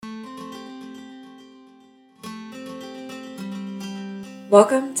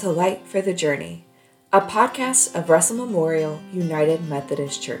Welcome to Light for the Journey, a podcast of Russell Memorial United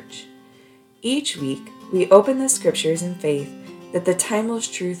Methodist Church. Each week, we open the scriptures in faith that the timeless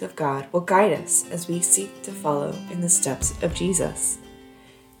truth of God will guide us as we seek to follow in the steps of Jesus.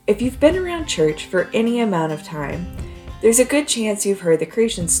 If you've been around church for any amount of time, there's a good chance you've heard the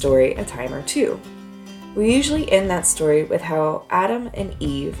creation story a time or two. We usually end that story with how Adam and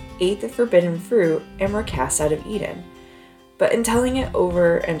Eve ate the forbidden fruit and were cast out of Eden. But in telling it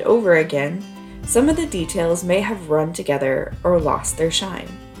over and over again, some of the details may have run together or lost their shine.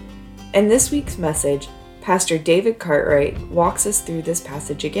 In this week's message, Pastor David Cartwright walks us through this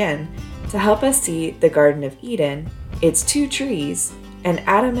passage again to help us see the Garden of Eden, its two trees, and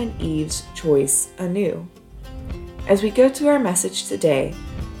Adam and Eve's choice anew. As we go to our message today,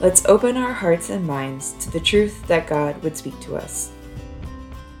 let's open our hearts and minds to the truth that God would speak to us.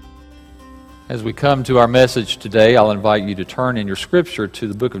 As we come to our message today, I'll invite you to turn in your scripture to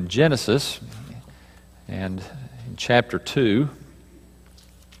the book of Genesis, and in chapter 2,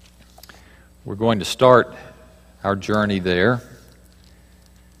 we're going to start our journey there.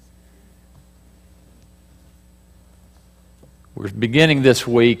 We're beginning this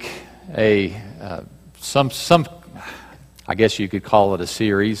week I guess you could call it a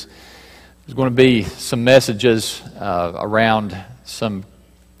series. There's going to be some messages around some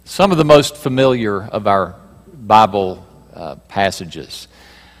of the most familiar of our Bible passages.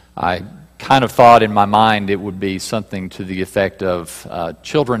 I kind of thought in my mind it would be something to the effect of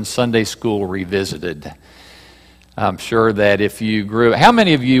Children's Sunday School Revisited. I'm sure that if you how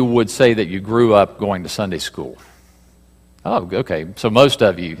many of you would say that you grew up going to Sunday school? Oh, okay. So most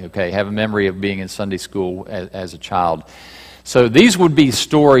of you, have a memory of being in Sunday school as a child. So these would be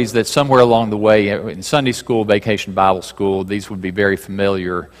stories that somewhere along the way in Sunday school, Vacation Bible School, these would be very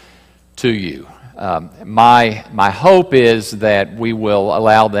familiar to you. My hope is that we will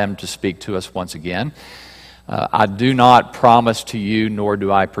allow them to speak to us once again. I do not promise to you, nor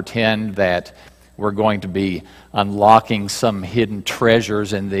do I pretend that we're going to be unlocking some hidden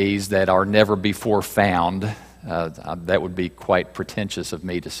treasures in these that are never before found. That would be quite pretentious of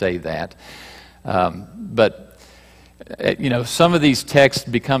me to say that. But some of these texts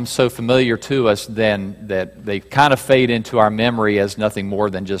become so familiar to us then that they kind of fade into our memory as nothing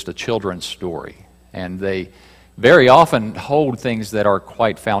more than just a children's story. And they very often hold things that are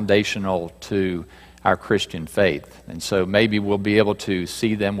quite foundational to our Christian faith. And so maybe we'll be able to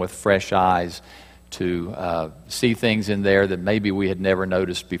see them with fresh eyes, to see things in there that maybe we had never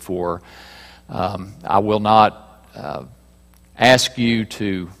noticed before. I will not ask you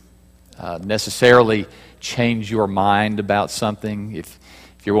to necessarily change your mind about something. If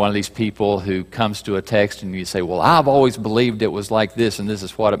you're one of these people who comes to a text and you say, well, I've always believed it was like this and this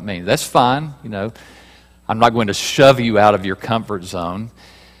is what it means. That's fine. I'm not going to shove you out of your comfort zone.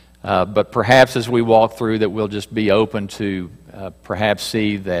 But perhaps as we walk through that we'll just be open to perhaps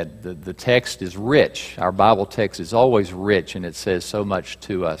see that the text is rich. Our Bible text is always rich and it says so much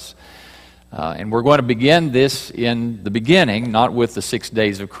to us. And we're going to begin this in the beginning, not with the 6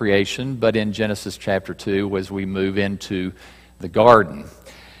 days of creation, but in Genesis chapter 2 as we move into the garden.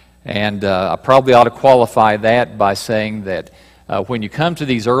 And I probably ought to qualify that by saying that when you come to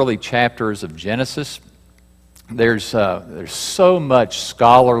these early chapters of Genesis, there's so much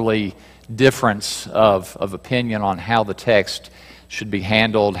scholarly difference of opinion on how the text should be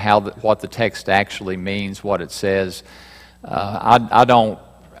handled, what the text actually means, what it says.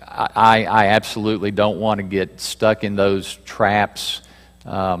 I absolutely don't want to get stuck in those traps.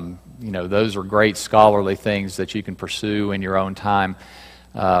 Those are great scholarly things that you can pursue in your own time.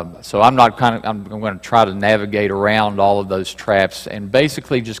 So I'm going to try to navigate around all of those traps and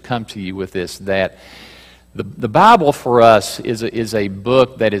basically just come to you with this, that the Bible for us is a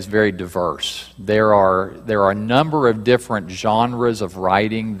book that is very diverse. There are a number of different genres of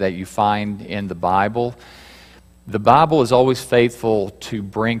writing that you find in the Bible. The Bible is always faithful to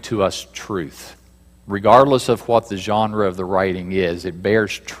bring to us truth. Regardless of what the genre of the writing is, it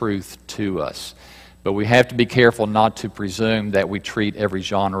bears truth to us. But we have to be careful not to presume that we treat every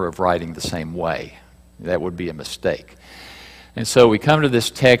genre of writing the same way. That would be a mistake. And so we come to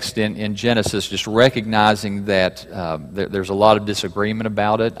this text in Genesis just recognizing that there's a lot of disagreement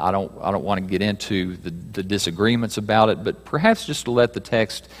about it. I don't want to get into the disagreements about it, but perhaps just to let the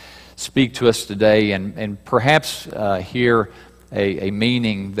text speak to us today and perhaps hear a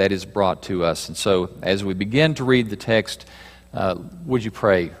meaning that is brought to us. And so as we begin to read the text, would you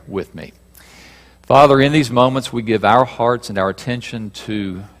pray with me? Father, in these moments we give our hearts and our attention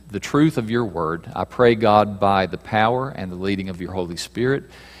to the truth of your word. I pray, God, by the power and the leading of your Holy Spirit,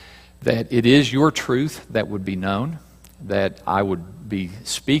 that it is your truth that would be known, that I would be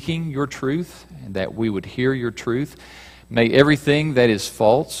speaking your truth and that we would hear your truth. May everything that is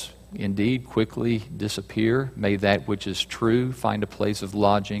false indeed quickly disappear. May that which is true find a place of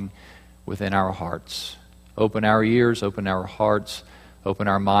lodging within our hearts. Open our ears, open our hearts, open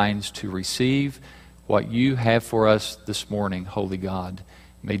our minds to receive what you have for us this morning, Holy God.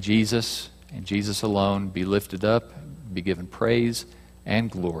 May Jesus and Jesus alone be lifted up, be given praise and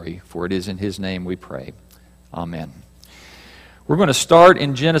glory, for it is in his name we pray. Amen. We're going to start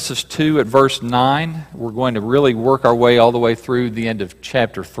in Genesis 2 at verse 9. We're going to really work our way all the way through the end of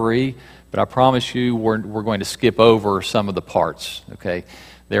chapter 3, but I promise you we're going to skip over some of the parts, okay?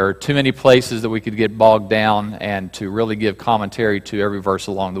 There are too many places that we could get bogged down, and to really give commentary to every verse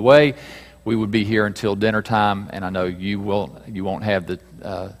along the way, we would be here until dinner time, and I know you won't have the,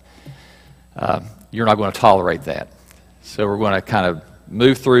 you're not going to tolerate that. So we're going to kind of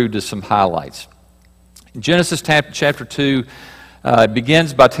move through to some highlights. Genesis chapter 2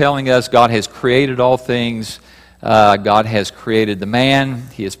 begins by telling us God has created all things. God has created the man.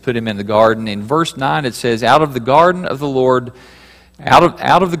 He has put him in the garden. In verse 9 it says, out of the garden of the Lord,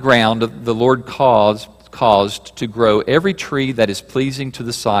 out of the ground the Lord caused to grow every tree that is pleasing to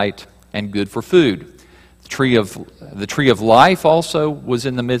the sight and good for food. The tree of life also was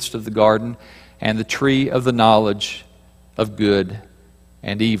in the midst of the garden, and the tree of the knowledge of good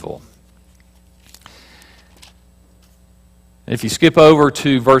and evil. If you skip over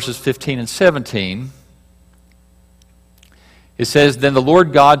to verses 15 and 17, it says, then the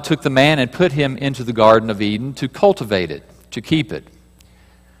Lord God took the man and put him into the Garden of Eden to cultivate it, to keep it.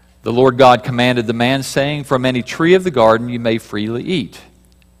 The Lord God commanded the man, saying, from any tree of the garden you may freely eat,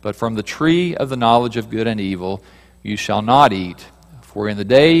 but from the tree of the knowledge of good and evil you shall not eat, for in the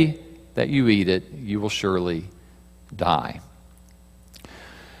day that you eat it you will surely die.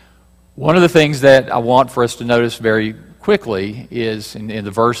 One of the things that I want for us to notice very quickly is in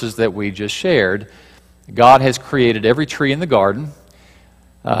the verses that we just shared, God has created every tree in the garden.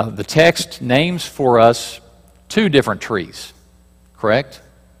 The text names for us two different trees, correct?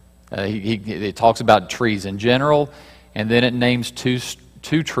 It talks about trees in general, and then it names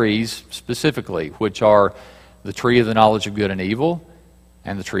two trees specifically, which are the tree of the knowledge of good and evil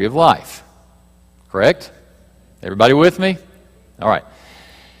and the tree of life, correct? Everybody with me? All right.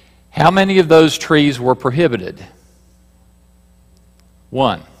 How many of those trees were prohibited?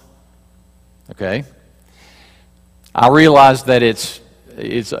 One. Okay. I realize that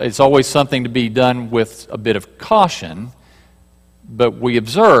it's always something to be done with a bit of caution, but we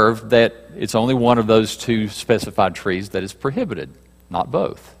observe that it's only one of those two specified trees that is prohibited, not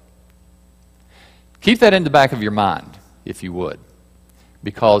both. Keep that in the back of your mind, if you would,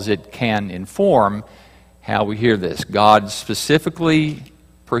 because it can inform how we hear this. God specifically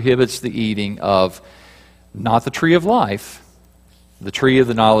prohibits the eating of not the tree of life, the tree of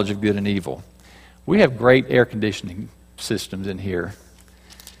the knowledge of good and evil. We have great air conditioning systems in here,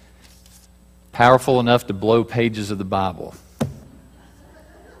 powerful enough to blow pages of the Bible.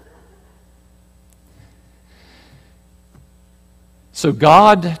 So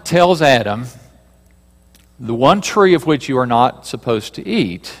God tells Adam, the one tree of which you are not supposed to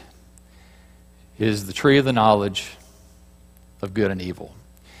eat is the tree of the knowledge of good and evil.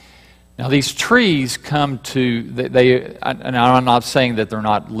 Now these trees come to, and I'm not saying that they're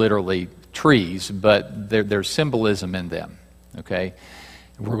not literally trees, but there's symbolism in them, okay?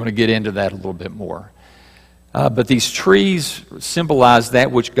 We're going to get into that a little bit more. But these trees symbolize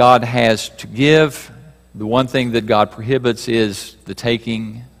that which God has to give. The one thing that God prohibits is the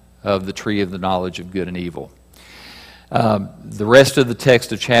taking of the tree of the knowledge of good and evil. The rest of the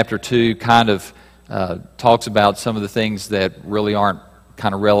text of chapter 2 kind of talks about some of the things that really aren't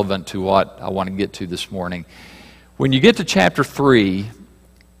kind of relevant to what I want to get to this morning. When you get to chapter 3,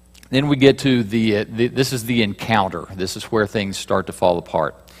 then we get to this is the encounter. This is where things start to fall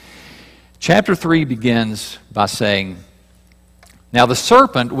apart. Chapter 3 begins by saying, now the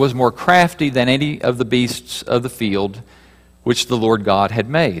serpent was more crafty than any of the beasts of the field which the Lord God had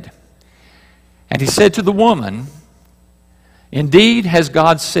made. And he said to the woman, indeed has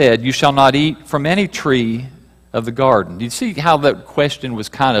God said, you shall not eat from any tree of the garden. Do you see how that question was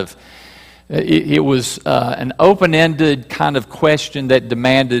kind of, it was an open-ended kind of question that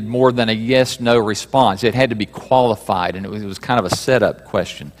demanded more than a yes-no response. It had to be qualified, and it was kind of a setup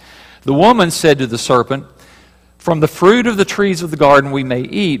question. The woman said to the serpent, from the fruit of the trees of the garden we may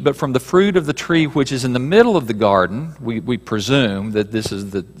eat, but from the fruit of the tree which is in the middle of the garden, we presume that this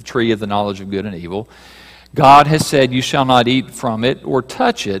is the tree of the knowledge of good and evil, God has said, you shall not eat from it or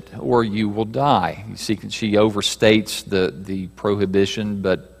touch it, or you will die. You see, she overstates the prohibition,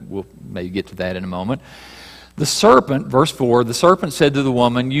 but we'll maybe get to that in a moment. The serpent, verse 4, the serpent said to the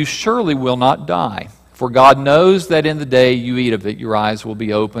woman, "You surely will not die, for God knows that in the day you eat of it, your eyes will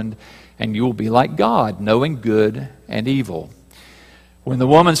be opened, and you will be like God, knowing good and evil." When the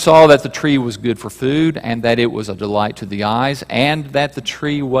woman saw that the tree was good for food, and that it was a delight to the eyes, and that the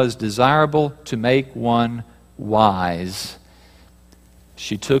tree was desirable to make one wise,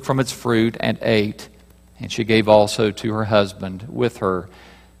 she took from its fruit and ate, and she gave also to her husband with her,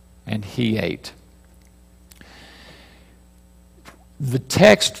 and he ate. The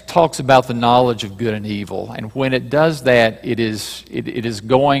text talks about the knowledge of good and evil, and when it does that, it is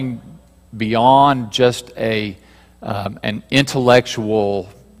going beyond just an intellectual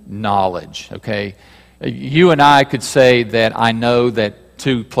knowledge, okay? You and I could say that I know that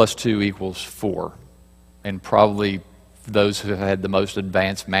 2 plus 2 equals 4, and probably those who had the most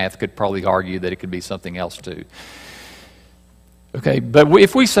advanced math could probably argue that it could be something else too. Okay, but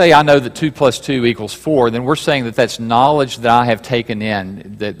if we say I know that 2 plus 2 equals 4, then we're saying that that's knowledge that I have taken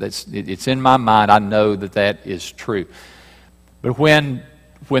in, it's in my mind, I know that that is true. But when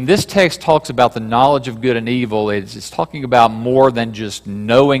this text talks about the knowledge of good and evil, it's talking about more than just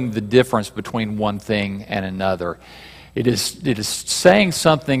knowing the difference between one thing and another. It is saying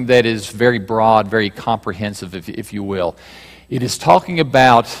something that is very broad, very comprehensive, if you will. It is talking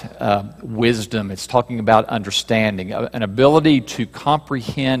about wisdom. It's talking about understanding, an ability to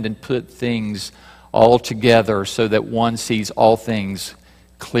comprehend and put things all together so that one sees all things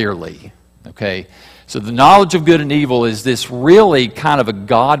clearly. Okay? So the knowledge of good and evil is this really kind of a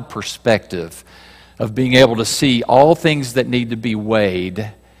God perspective of being able to see all things that need to be weighed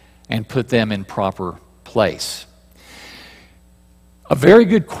and put them in proper place. A very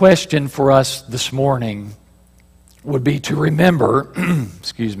good question for us this morning would be to remember,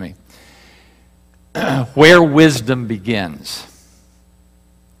 excuse me, where wisdom begins.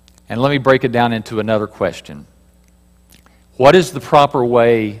 And let me break it down into another question. What is the proper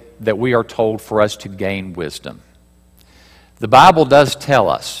way that we are told for us to gain wisdom? The Bible does tell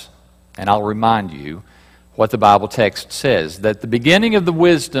us, and I'll remind you what the Bible text says, that the beginning of the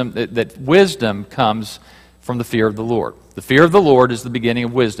wisdom, that wisdom comes from the fear of the Lord. The fear of the Lord is the beginning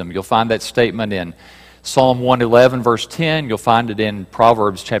of wisdom. You'll find that statement in Psalm 111, verse 10. You'll find it in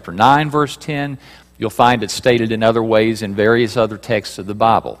Proverbs chapter 9, verse 10. You'll find it stated in other ways in various other texts of the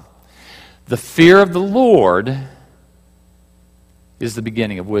Bible. The fear of the Lord is the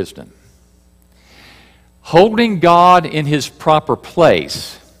beginning of wisdom. Holding God in His proper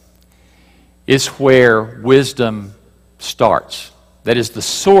place is where wisdom starts. That is the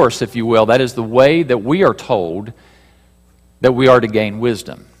source, if you will. That is the way that we are told that we are to gain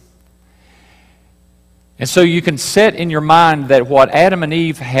wisdom. And so you can set in your mind that what Adam and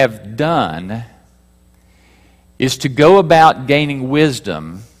Eve have done is to go about gaining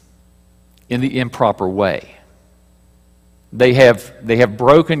wisdom in the improper way. They have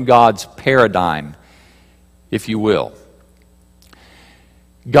broken God's paradigm, if you will.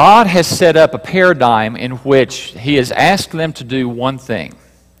 God has set up a paradigm in which He has asked them to do one thing.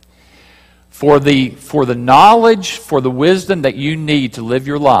 For the knowledge, for the wisdom that you need to live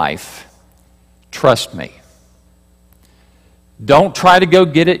your life, trust me. Don't try to go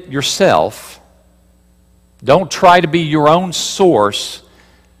get it yourself. Don't try to be your own source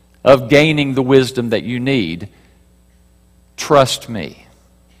of gaining the wisdom that you need. Trust me.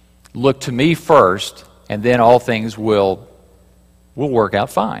 Look to me first, and then all things will work out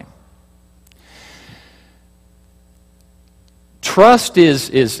fine. Trust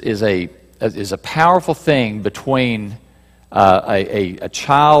is a powerful thing between a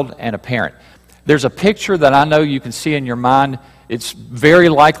child and a parent. There's a picture that I know you can see in your mind. It's very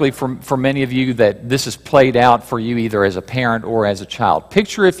likely for many of you that this is played out for you either as a parent or as a child.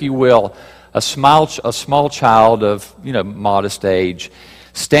 Picture, if you will, a small child of modest age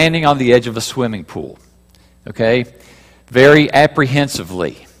standing on the edge of a swimming pool. Okay? Very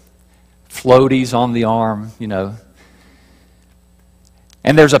apprehensively. Floaties on the arm,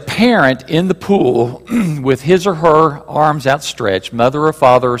 And there's a parent in the pool with his or her arms outstretched, mother or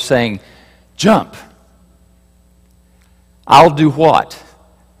father saying, "Jump. I'll do what?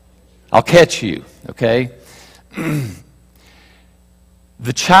 I'll catch you." Okay?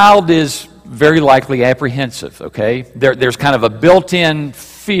 The child is very likely apprehensive, okay? There's kind of a built-in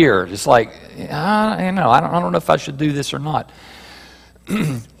fear. It's like, I don't know if I should do this or not.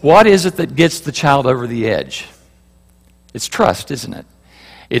 What is it that gets the child over the edge? It's trust, isn't it?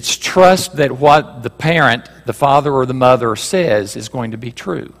 It's trust that what the parent, the father or the mother says is going to be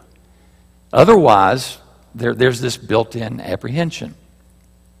true. Otherwise, there's this built-in apprehension.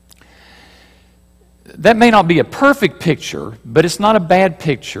 That may not be a perfect picture, but it's not a bad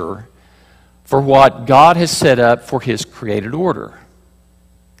picture for what God has set up for His created order.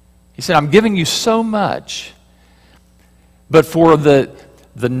 He said, I'm giving you so much, but for the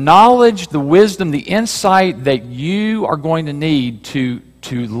knowledge, the wisdom, the insight that you are going to need to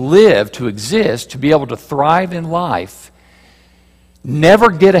live, to exist, to be able to thrive in life, never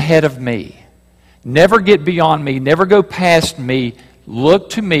get ahead of me. Never get beyond me. Never go past me. Look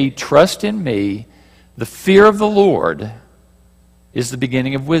to me. Trust in me. The fear of the Lord is the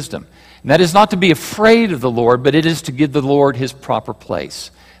beginning of wisdom. And that is not to be afraid of the Lord, but it is to give the Lord His proper place.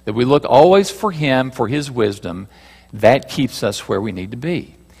 That we look always for Him, for His wisdom. That keeps us where we need to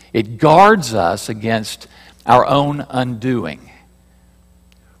be. It guards us against our own undoing,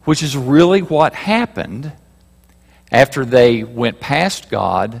 which is really what happened after they went past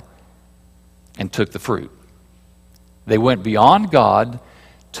God and took the fruit. They went beyond God,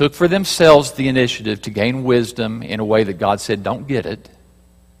 took for themselves the initiative to gain wisdom in a way that God said, don't get it.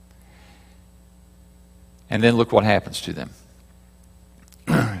 And then look what happens to them.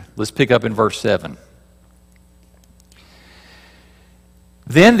 Let's pick up in verse 7.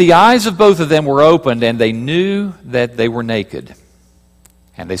 Then the eyes of both of them were opened, and they knew that they were naked.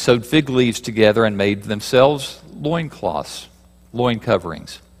 And they sewed fig leaves together and made themselves loincloths, loin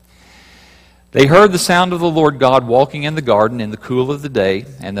coverings. They heard the sound of the Lord God walking in the garden in the cool of the day,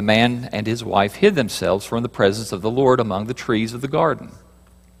 and the man and his wife hid themselves from the presence of the Lord among the trees of the garden.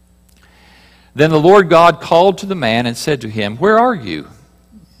 Then the Lord God called to the man and said to him, Where are you?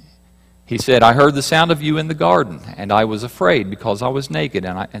 He said, I heard the sound of you in the garden, and I was afraid because I was naked,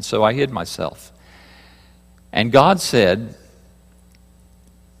 and so I hid myself. And God said,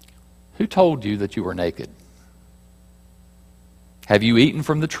 Who told you that you were naked? Have you eaten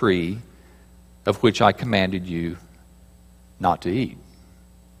from the tree of which I commanded you not to eat?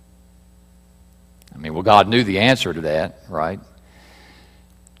 I mean, well, God knew the answer to that, right?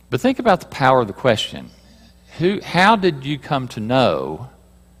 But think about the power of the question. How did you come to know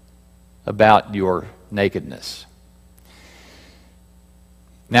about your nakedness?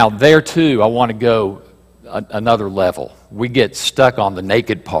 Now, there too, I want to go another level. We get stuck on the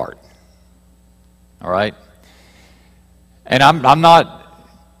naked part. All right? And I'm not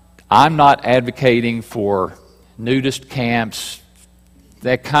advocating for nudist camps,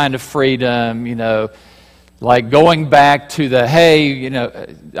 that kind of freedom, like going back to the, hey,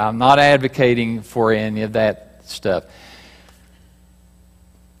 I'm not advocating for any of that stuff.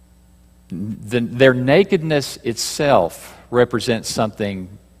 Their nakedness itself represents something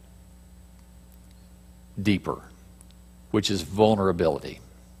deeper, which is vulnerability.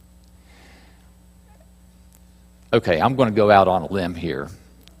 Okay, I'm going to go out on a limb here,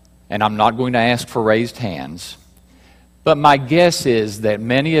 and I'm not going to ask for raised hands, but my guess is that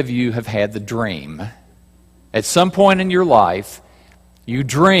many of you have had the dream. At some point in your life, you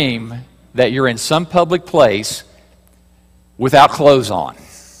dream that you're in some public place without clothes on.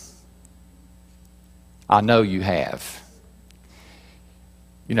 I know you have.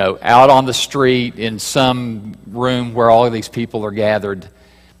 Out on the street in some room where all of these people are gathered.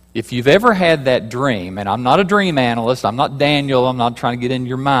 If you've ever had that dream, and I'm not a dream analyst, I'm not Daniel, I'm not trying to get in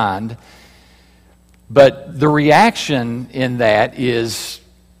your mind, but the reaction in that is,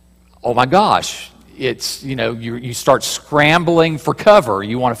 oh my gosh, it's, you start scrambling for cover.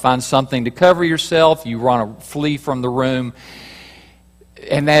 You want to find something to cover yourself, you want to flee from the room,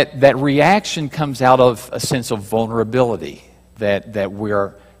 and that reaction comes out of a sense of vulnerability, that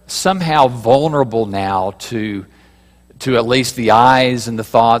we're somehow vulnerable now to at least the eyes and the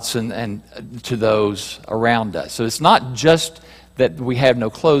thoughts and to those around us. So it's not just that we have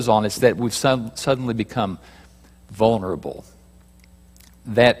no clothes on, it's that we've suddenly become vulnerable.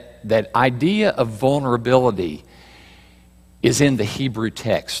 That idea of vulnerability is in the Hebrew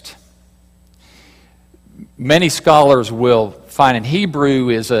text. Many scholars will find in Hebrew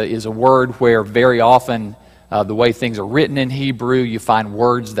is a word where very often the way things are written in Hebrew, you find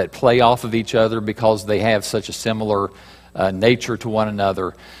words that play off of each other because they have such a similar nature to one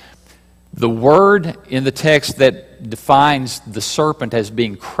another. The word in the text that defines the serpent as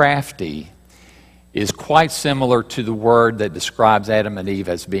being crafty is quite similar to the word that describes Adam and Eve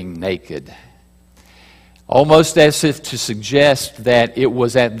as being naked. Almost as if to suggest that it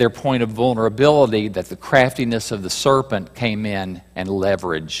was at their point of vulnerability that the craftiness of the serpent came in and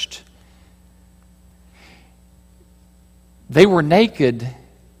leveraged. They were naked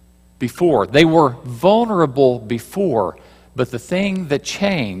before. They were vulnerable before. But the thing that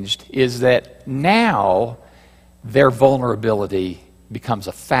changed is that now their vulnerability becomes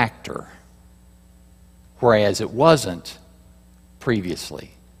a factor, whereas it wasn't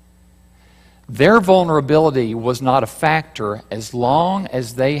previously. Their vulnerability was not a factor as long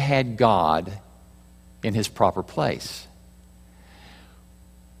as they had God in his proper place.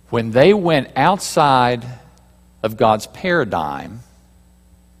 When they went outside of God's paradigm,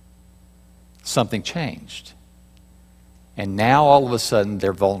 something changed. And now all of a sudden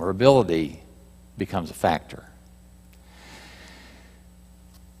their vulnerability becomes a factor.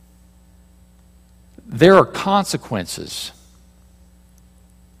 There are consequences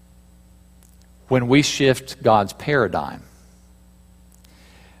when we shift God's paradigm.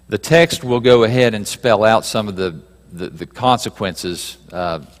 The text will go ahead and spell out some of the consequences.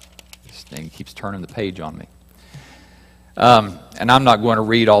 This thing keeps turning the page on me. And I'm not going to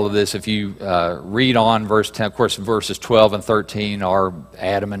read all of this. If you read on verse 10, of course, verses 12 and 13 are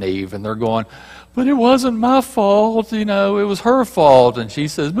Adam and Eve, and they're going, but it wasn't my fault, it was her fault. And she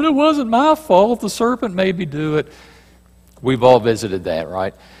says, but it wasn't my fault, the serpent made me do it. We've all visited that,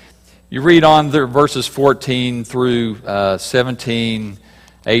 right? You read on there, verses 14 through 17,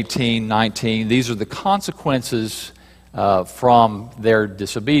 18, 19. These are the consequences from their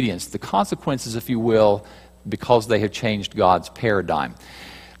disobedience. The consequences, if you will, because they have changed God's paradigm.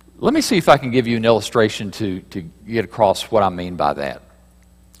 Let me see if I can give you an illustration to get across what I mean by that.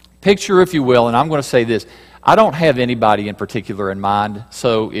 Picture, if you will, and I'm going to say this, I don't have anybody in particular in mind,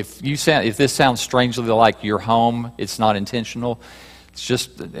 so if this sounds strangely like your home, it's not intentional. It's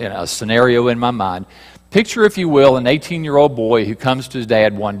just a scenario in my mind. Picture, if you will, an 18-year-old boy who comes to his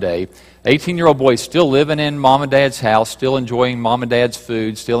dad one day. 18-year-old boy still living in mom and dad's house, still enjoying mom and dad's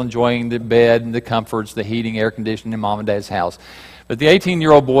food, still enjoying the bed and the comforts, the heating, air conditioning in mom and dad's house. But the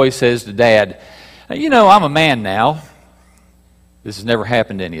 18-year-old boy says to dad, I'm a man now. This has never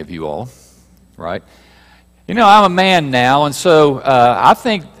happened to any of you all, right? I'm a man now, and so I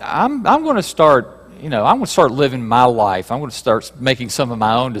think I'm going to start, I'm going to start living my life. I'm going to start making some of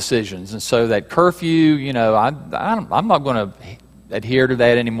my own decisions. And so that curfew, I'm not going to adhere to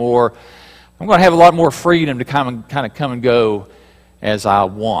that anymore. I'm going to have a lot more freedom to kind of come and go as I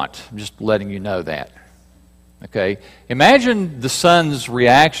want. I'm just letting you know that. Okay? Imagine the son's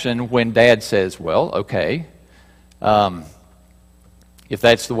reaction when dad says, well, okay, if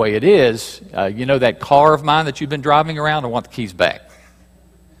that's the way it is, that car of mine that you've been driving around, I want the keys back.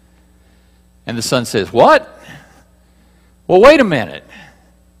 And the son says, what? Well, wait a minute.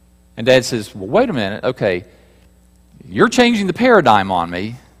 And dad says, well, wait a minute. Okay, you're changing the paradigm on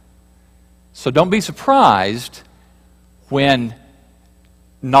me, so don't be surprised when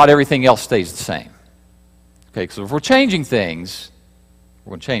not everything else stays the same. Okay, so if we're changing things,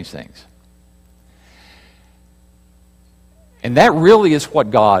 we're going to change things. And that really is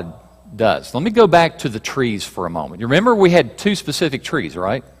what God does. Let me go back to the trees for a moment. You remember we had two specific trees,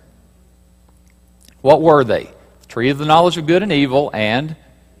 right? What were they? The tree of the knowledge of good and evil and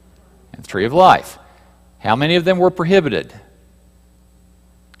the tree of life. How many of them were prohibited?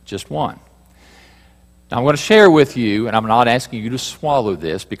 Just one. Now I'm going to share with you, and I'm not asking you to swallow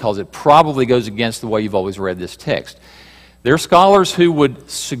this because it probably goes against the way you've always read this text. There are scholars who would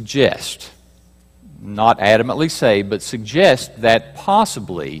suggest, not adamantly say, but suggest that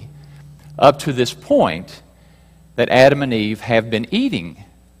possibly up to this point that Adam and Eve have been eating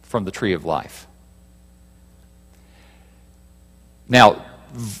from the tree of life. Now,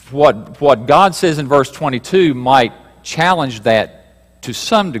 what God says in verse 22 might challenge that to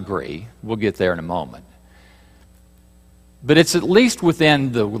some degree. We'll get there in a moment. But it's at least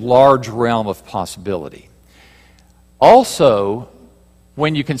within the large realm of possibility. Also,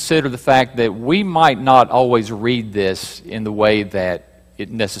 when you consider the fact that we might not always read this in the way that it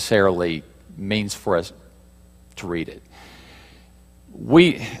necessarily means for us to read it.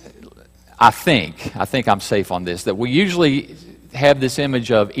 I think I'm safe on this, that we usually have this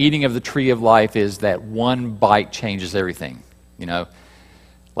image of eating of the tree of life is that one bite changes everything,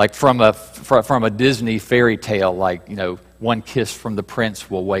 like from a Disney fairy tale, like, one kiss from the prince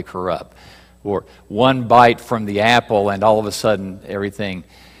will wake her up, or one bite from the apple and all of a sudden everything.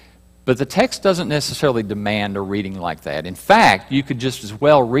 But the text doesn't necessarily demand a reading like that. In fact, you could just as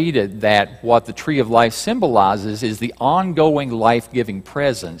well read it that what the tree of life symbolizes is the ongoing life-giving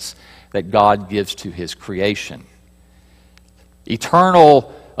presence that God gives to His creation.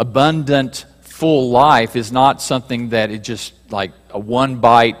 Eternal, abundant, full life is not something that it just like a one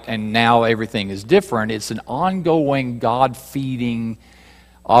bite and now everything is different. It's an ongoing, God-feeding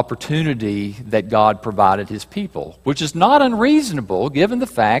opportunity that God provided His people, which is not unreasonable given the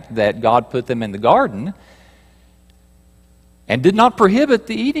fact that God put them in the garden and did not prohibit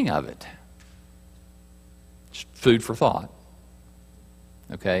the eating of it. Just food for thought.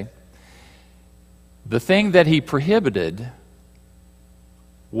 Okay? The thing that He prohibited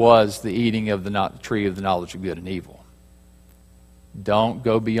was the eating of the tree of the knowledge of good and evil. Don't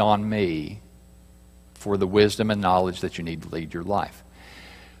go beyond me for the wisdom and knowledge that you need to lead your life.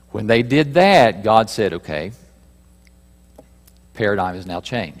 When they did that, God said, okay, paradigm is now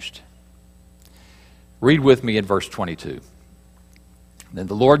changed. Read with me in verse 22. Then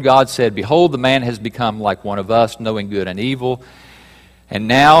the Lord God said, Behold, the man has become like one of us, knowing good and evil. And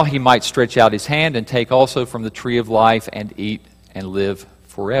now he might stretch out his hand and take also from the tree of life and eat and live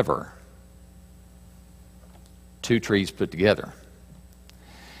forever. Two trees put together.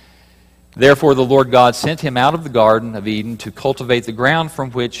 Therefore the Lord God sent him out of the Garden of Eden to cultivate the ground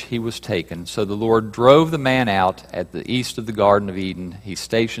from which he was taken. So the Lord drove the man out at the east of the Garden of Eden. He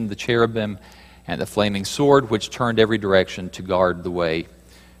stationed the cherubim and the flaming sword, which turned every direction to guard the way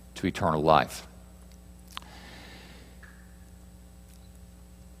to eternal life.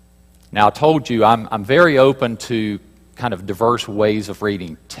 Now, I told you I'm very open to kind of diverse ways of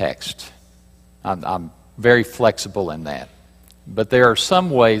reading text. I'm very flexible in that. But there are some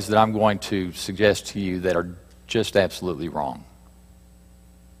ways that I'm going to suggest to you that are just absolutely wrong.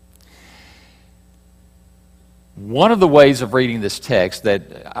 One of the ways of reading this text that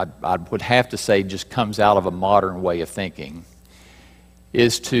I would have to say just comes out of a modern way of thinking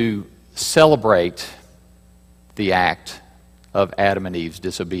is to celebrate the act of Adam and Eve's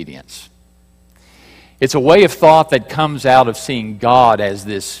disobedience. It's a way of thought that comes out of seeing God as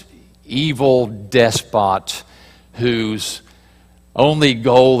this evil despot whose only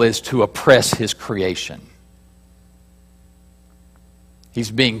goal is to oppress his creation.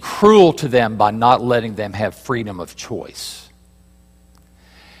 He's being cruel to them by not letting them have freedom of choice.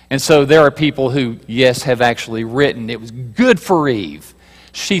 And so there are people who, yes, have actually written, it was good for Eve.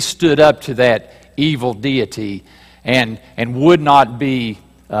 She stood up to that evil deity and would not be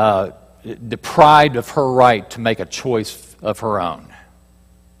deprived of her right to make a choice of her own.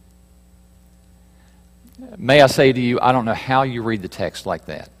 May I say to you, I don't know how you read the text like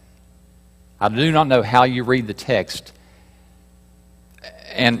that. I do not know how you read the text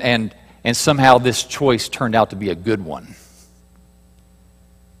and somehow this choice turned out to be a good one.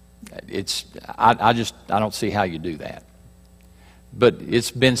 I don't see how you do that. But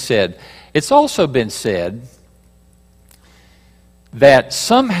it's been said. It's also been said that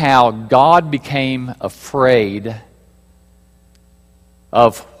somehow God became afraid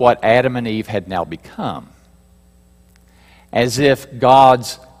of what Adam and Eve had now become, as if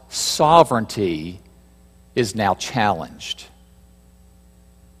God's sovereignty is now challenged.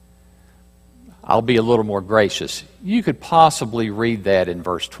 I'll be a little more gracious. You could possibly read that in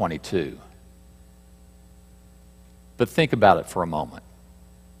verse 22. But think about it for a moment.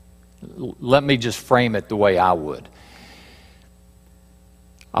 Let me just frame it the way I would.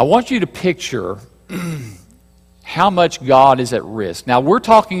 I want you to picture how much God is at risk. Now, we're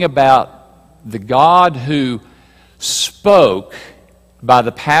talking about the God who spoke by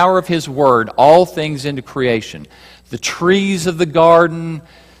the power of His Word all things into creation. The trees of the garden,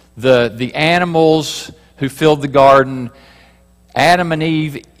 the animals who filled the garden, Adam and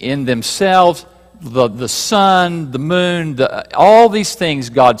Eve in themselves, the sun, the moon, all these things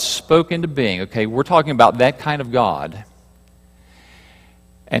God spoke into being. Okay, we're talking about that kind of God.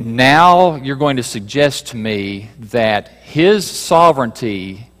 And now you're going to suggest to me that His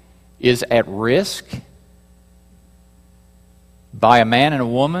sovereignty is at risk by a man and a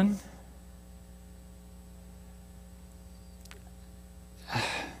woman?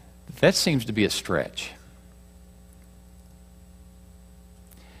 That seems to be a stretch.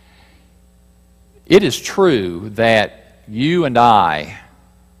 It is true that you and I,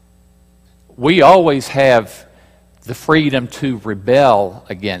 we always have the freedom to rebel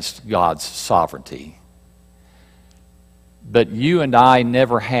against God's sovereignty. But you and I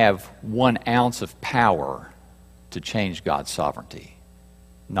never have 1 ounce of power to change God's sovereignty.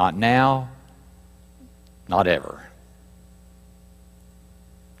 Not now, not ever.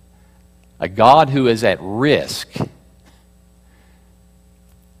 A God who is at risk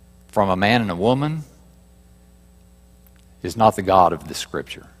from a man and a woman is not the God of this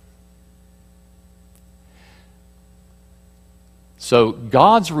Scripture. So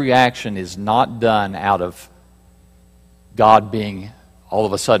God's reaction is not done out of God being all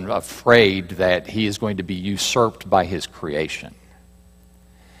of a sudden afraid that He is going to be usurped by His creation.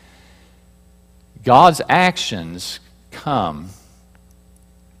 God's actions come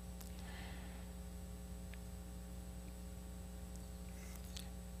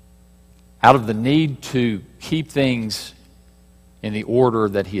out of the need to keep things in the order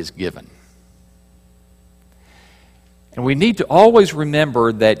that He has given. And we need to always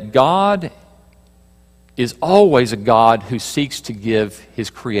remember that God is always a God who seeks to give His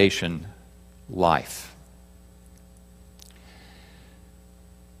creation life.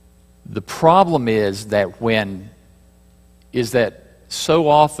 The problem is that so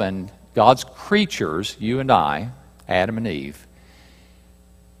often God's creatures, you and I, Adam and Eve,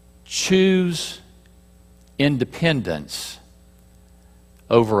 choose independence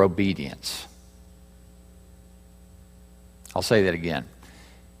over obedience. I'll say that again.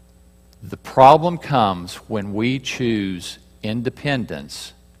 The problem comes when we choose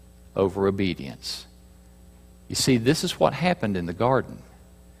independence over obedience. You see, this is what happened in the garden.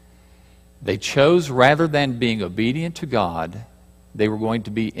 They chose, rather than being obedient to God, they were going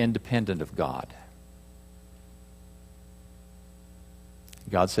to be independent of God.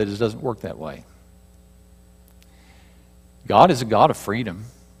 God said it doesn't work that way. God is a God of freedom.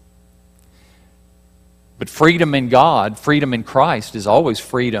 But freedom in God, freedom in Christ, is always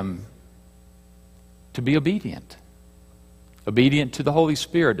freedom to be obedient. Obedient to the Holy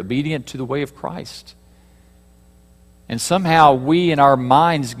Spirit, obedient to the way of Christ. And somehow we in our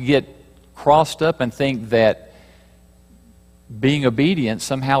minds get crossed up and think that being obedient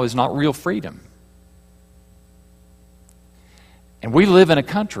somehow is not real freedom. And we live in a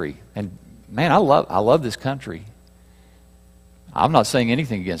country, and man, I love this country. I'm not saying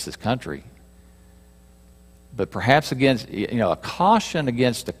anything against this country, but perhaps against, a caution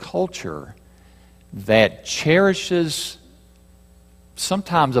against a culture that cherishes,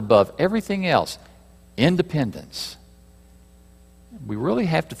 sometimes above everything else, independence. We really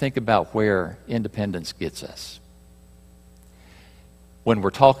have to think about where independence gets us when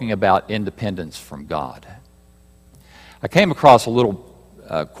we're talking about independence from God. I came across a little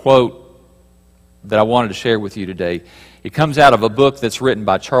quote that I wanted to share with you today. It comes out of a book that's written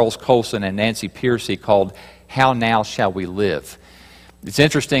by Charles Colson and Nancy Pearcey called How Now Shall We Live? It's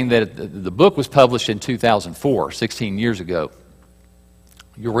interesting that the book was published in 2004, 16 years ago.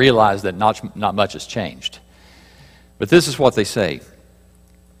 You'll realize that not much has changed. But this is what they say.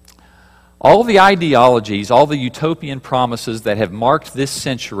 All the ideologies, all the utopian promises that have marked this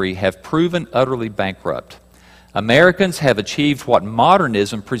century have proven utterly bankrupt. Americans have achieved what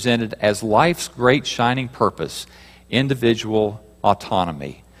modernism presented as life's great shining purpose, individual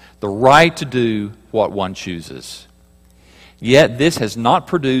autonomy, the right to do what one chooses. Yet this has not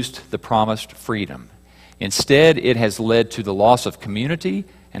produced the promised freedom. Instead, it has led to the loss of community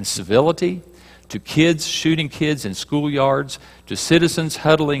and civility, to kids shooting kids in schoolyards, to citizens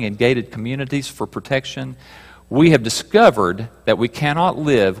huddling in gated communities for protection. We have discovered that we cannot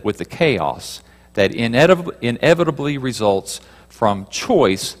live with the chaos that inevitably results from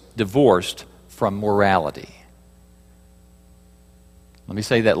choice divorced from morality. Let me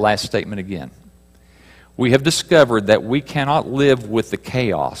say that last statement again. We have discovered that we cannot live with the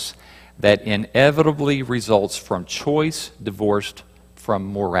chaos that inevitably results from choice divorced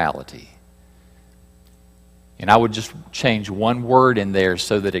from morality. And I would just change one word in there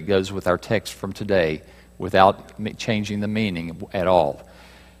so that it goes with our text from today without changing the meaning at all.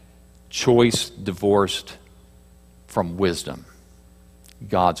 Choice divorced from wisdom,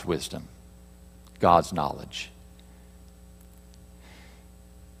 God's wisdom, God's knowledge.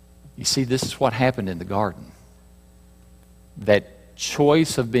 You see, this is what happened in the garden. That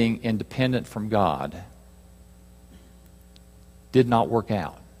choice of being independent from God did not work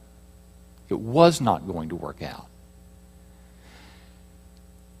out. It was not going to work out.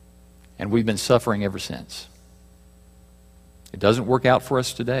 And we've been suffering ever since. It doesn't work out for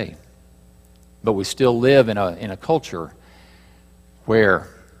us today. But we still live in a culture where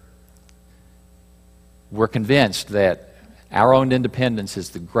we're convinced that our own independence is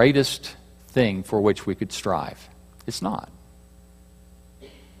the greatest thing for which we could strive. It's not.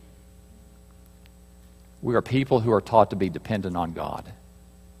 We are people who are taught to be dependent on God.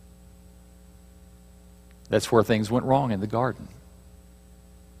 That's where things went wrong in the garden.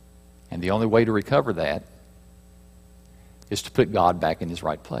 And the only way to recover that is to put God back in His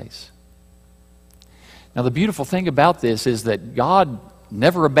right place. Now, the beautiful thing about this is that God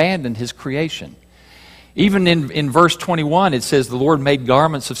never abandoned His creation. Even in verse 21, it says, the Lord made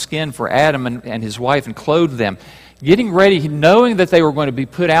garments of skin for Adam and his wife and clothed them. Getting ready, knowing that they were going to be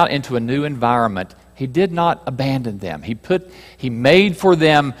put out into a new environment, He did not abandon them. He made for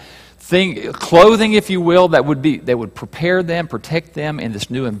them clothing, if you will, that would prepare them, protect them in this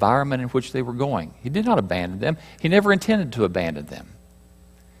new environment in which they were going. He did not abandon them. He never intended to abandon them.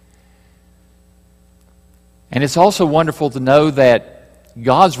 And it's also wonderful to know that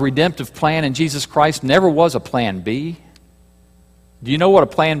God's redemptive plan in Jesus Christ never was a plan B. Do you know what a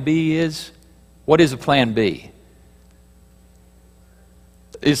plan B is? What is a plan B?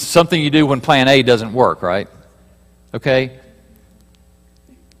 It's something you do when plan A doesn't work, right? Okay?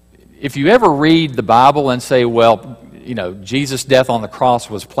 If you ever read the Bible and say, well, Jesus' death on the cross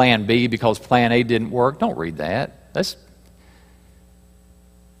was plan B because plan A didn't work. Don't read that.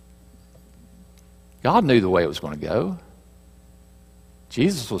 God knew the way it was going to go.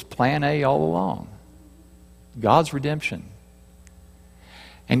 Jesus was plan A all along. God's redemption.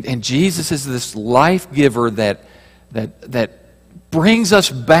 And Jesus is this life giver that brings us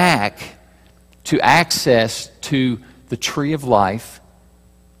back to access to the tree of life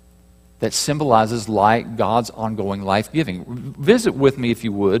that symbolizes God's ongoing life-giving. Visit with me, if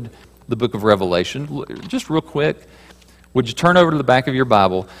you would, the book of Revelation. Just real quick, would you turn over to the back of your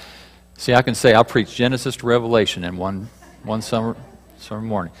Bible? See, I can say I'll preach Genesis to Revelation in one summer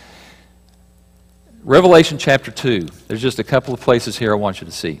morning. Revelation chapter 2. There's just a couple of places here I want you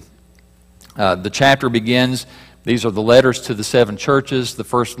to see. The chapter begins, these are the letters to the 7 churches. The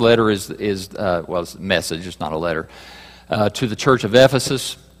first letter is it's a message, it's not a letter, to the church of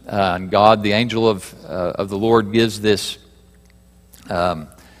Ephesus. And God, the angel of the Lord, gives this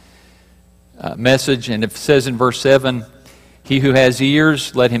message. And it says in verse 7, "He who has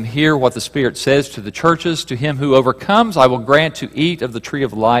ears, let him hear what the Spirit says to the churches. To him who overcomes, I will grant to eat of the tree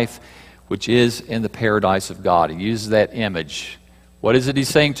of life, which is in the paradise of God." He uses that image. What is it he's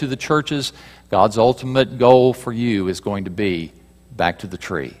saying to the churches? God's ultimate goal for you is going to be back to the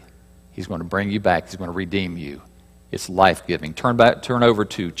tree. He's going to bring you back. He's going to redeem you. It's life-giving. Turn over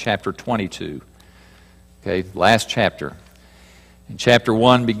to chapter 22. Okay, last chapter. And chapter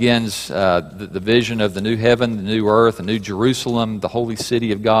 1 begins the vision of the new heaven, the new earth, the new Jerusalem, the holy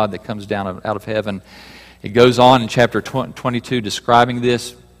city of God that comes down out of heaven. It goes on in chapter 22 describing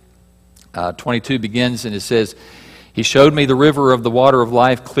this. 22 begins and it says, "He showed me the river of the water of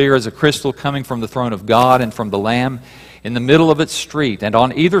life, clear as a crystal, coming from the throne of God and from the Lamb, in the middle of its street. And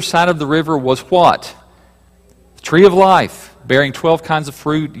on either side of the river was what? The tree of life, bearing 12 kinds of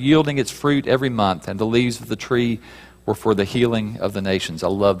fruit, yielding its fruit every month. And the leaves of the tree were for the healing of the nations." I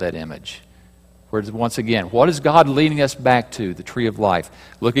love that image. Once again, what is God leading us back to? The tree of life.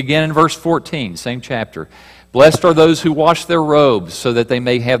 Look again in verse 14, same chapter. "Blessed are those who wash their robes, so that they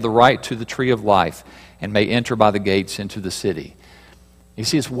may have the right to the tree of life, and may enter by the gates into the city." You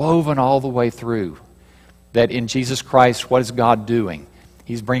see, it's woven all the way through that in Jesus Christ, what is God doing?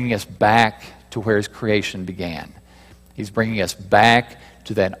 He's bringing us back to where His creation began. He's bringing us back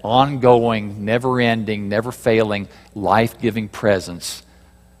to that ongoing, never-ending, never-failing, life-giving presence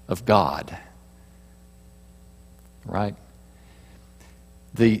of God. Right?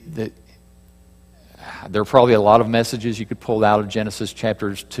 There are probably a lot of messages you could pull out of Genesis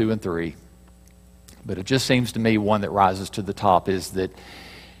chapters 2 and 3. But it just seems to me one that rises to the top is that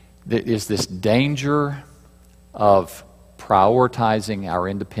there is this danger of prioritizing our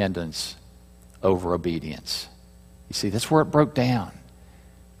independence over obedience. You see, that's where it broke down.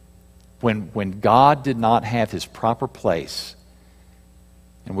 When God did not have His proper place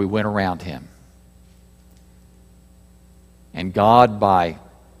and we went around Him. And God, by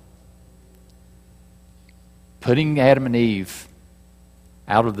putting Adam and Eve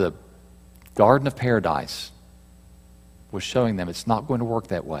out of the Garden of Paradise, was showing them it's not going to work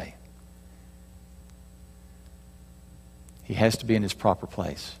that way. He has to be in His proper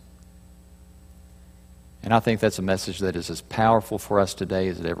place. And I think that's a message that is as powerful for us today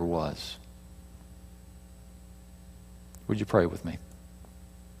as it ever was. Would you pray with me?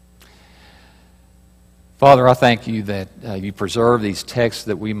 Father, I thank You that You preserve these texts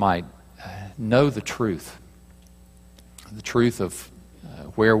that we might know the truth of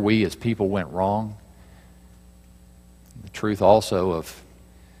where we as people went wrong, the truth also of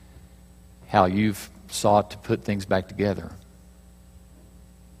how You've sought to put things back together.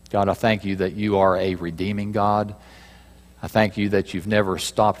 God, I thank You that You are a redeeming God. I thank You that You've never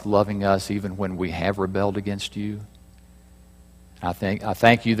stopped loving us even when we have rebelled against You. I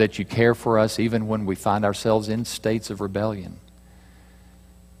thank You that You care for us even when we find ourselves in states of rebellion.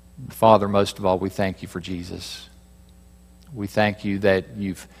 Father, most of all, we thank You for Jesus. We thank You that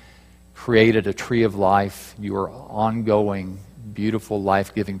You've created a tree of life, Your ongoing, beautiful,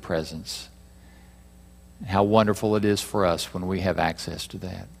 life-giving presence. And how wonderful it is for us when we have access to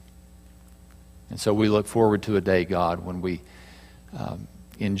that. And so we look forward to a day, God, when we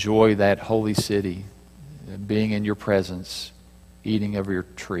enjoy that holy city, being in Your presence, eating of Your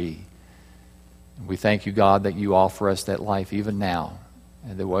tree. And we thank You, God, that You offer us that life even now,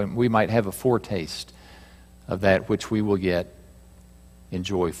 and that we might have a foretaste of that which we will yet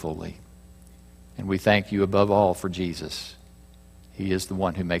enjoy fully. And we thank You above all for Jesus. He is the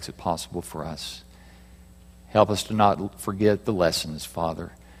one who makes it possible for us. Help us to not forget the lessons,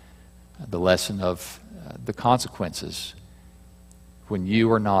 Father, the lesson of the consequences when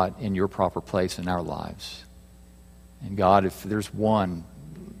You are not in Your proper place in our lives. And God, if there's one,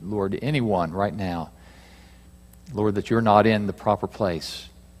 Lord, anyone right now, Lord, that you're not in the proper place,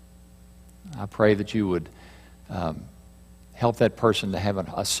 I pray that you would help that person to have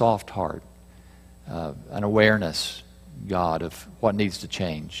a soft heart, an awareness, God, of what needs to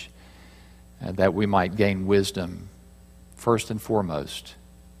change, that we might gain wisdom first and foremost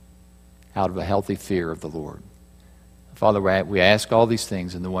out of a healthy fear of the Lord. Father, we ask all these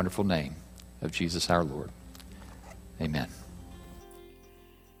things in the wonderful name of Jesus our Lord. Amen.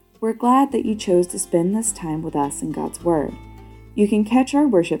 We're glad that you chose to spend this time with us in God's Word. You can catch our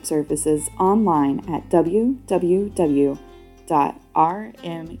worship services online at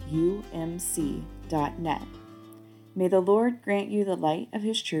www.rmumc.net. May the Lord grant you the light of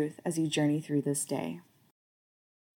His truth as you journey through this day.